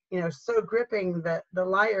 so gripping that The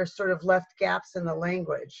Liar sort of left gaps in the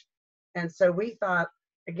language. And so we thought,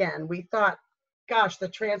 gosh, the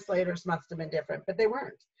translators must have been different, but they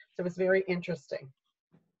weren't. So it was very interesting.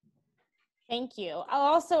 Thank you. I'll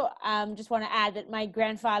also just want to add that my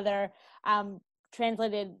grandfather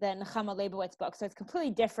translated the Nechama Leibowitz book, so it's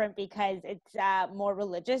completely different because it's more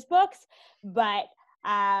religious books. But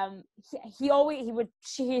he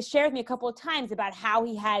shared with me a couple of times about how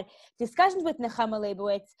he had discussions with Nechama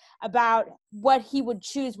Leibowitz about what he would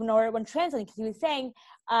choose when translating, because he was saying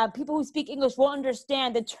people who speak English won't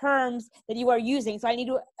understand the terms that you are using, so I need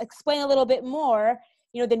to explain a little bit more,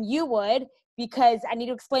 than you would, because I need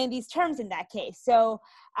to explain these terms in that case. So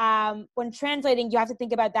when translating, you have to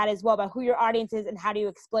think about that as well, about who your audience is and how do you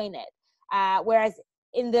explain it. Whereas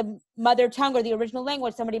in the mother tongue or the original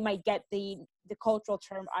language, somebody might get the cultural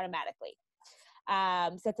term automatically.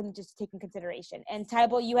 So that's something just to take in consideration. And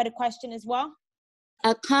Tybal, you had a question as well?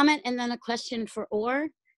 A comment and then a question for Or.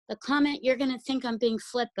 The comment, you're going to think I'm being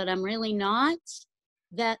flip, but I'm really not.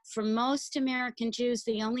 That for most American Jews,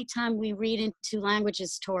 the only time we read in 2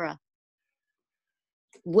 languages is Torah.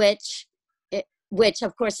 Which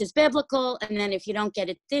of course is biblical, and then if you don't get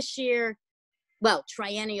it this year, well,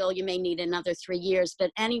 triennial, you may need another 3 years,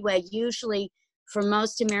 but anyway, usually for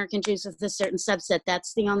most American Jews with a certain subset,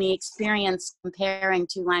 that's the only experience comparing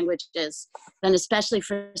 2 languages, and especially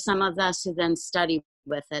for some of us who then study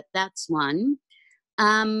with it. That's one.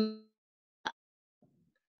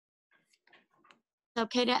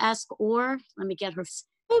 Okay to ask Or, let me get her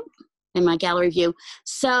in my gallery view.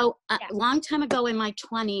 So a long time ago in my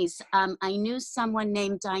 20s, I knew someone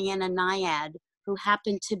named Diana Nyad, who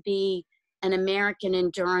happened to be an American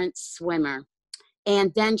endurance swimmer.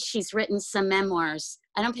 And then she's written some memoirs.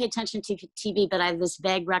 I don't pay attention to TV, but I have this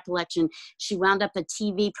vague recollection. She wound up a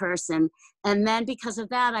TV person. And then because of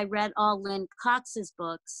that, I read all Lynn Cox's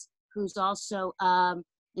books, who's also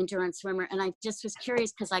endurance swimmer. And I just was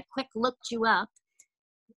curious because I quick looked you up,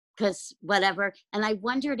 because whatever, and I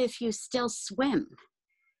wondered if you still swim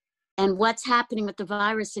and what's happening with the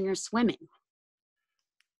virus in your swimming.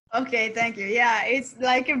 Okay, thank you. Yeah, it's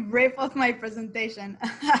like a brief of my presentation.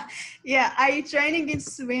 Yeah, I training in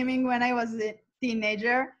swimming when I was a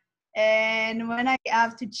teenager, and when I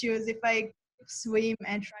have to choose if I swim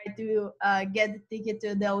and try to get the ticket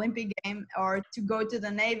to the Olympic game or to go to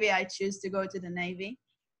the Navy, I choose to go to the Navy.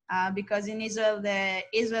 Because in Israel, the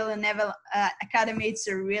Israel Naval Academy, it's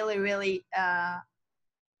a really, really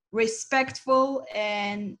respectful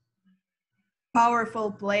and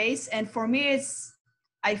powerful place. And for me,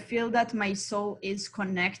 I feel that my soul is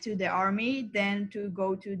connected to the army than to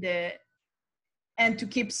go to and to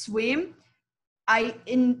keep swim.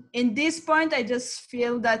 In this point, I just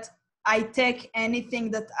feel that I take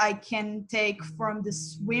anything that I can take from the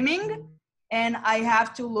swimming, and I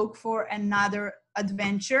have to look for another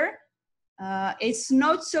adventure. It's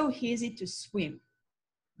not so easy to swim.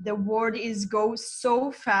 The water goes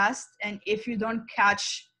so fast, and if you don't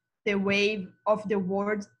catch the wave of the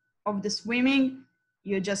water of the swimming,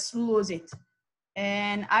 you just lose it.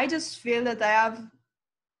 And I just feel that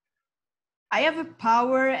I have a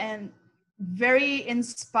power and very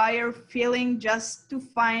inspired feeling just to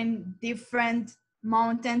find different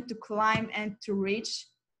mountain to climb and to reach.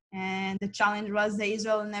 And the challenge was the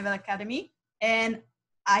Israel Naval Academy. And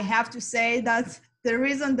I have to say that the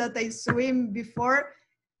reason that I swim before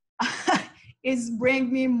is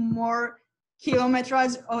bring me more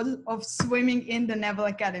kilometers of swimming in the Naval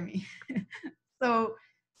Academy. So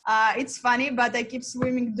it's funny, but I keep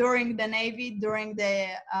swimming during the Navy, during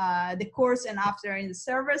the course, and after in the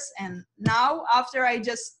service. And now after I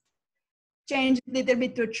just changed a little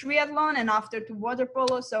bit to triathlon and after to water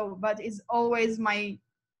polo. So, but it's always my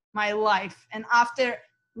life. And after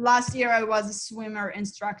last year, I was a swimmer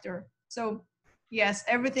instructor. So yes,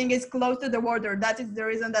 everything is close to the water. That is the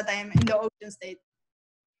reason that I am in the ocean state.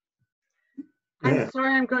 I'm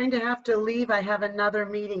sorry, I'm going to have to leave. I have another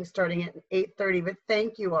meeting starting at 8:30, but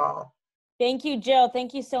thank you all. Thank you, Jill.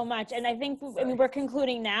 Thank you so much. And I think, we're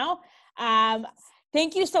concluding now.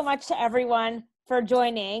 Thank you so much to everyone for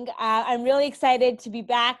joining. I'm really excited to be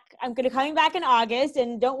back. I'm going to be coming back in August,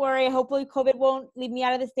 and don't worry, hopefully COVID won't leave me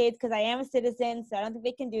out of the States because I am a citizen, so I don't think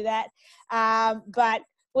they can do that. But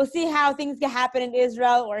we'll see how things can happen in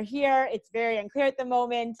Israel or here. It's very unclear at the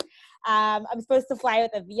moment. I'm supposed to fly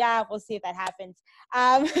with Avia. We'll see if that happens.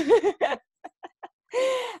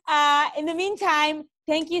 In the meantime,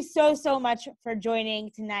 thank you so much for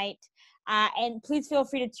joining tonight. And please feel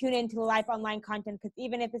free to tune in to the live online content, because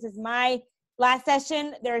even if this is my last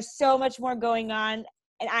session, there's so much more going on,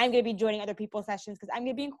 and I'm going to be joining other people's sessions because I'm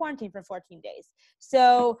going to be in quarantine for 14 days.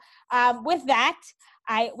 So with that,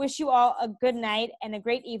 I wish you all a good night and a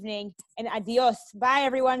great evening, and adios. Bye,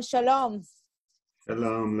 everyone. Shalom.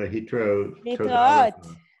 Shalom, lehitrot.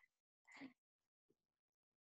 Lehitrot.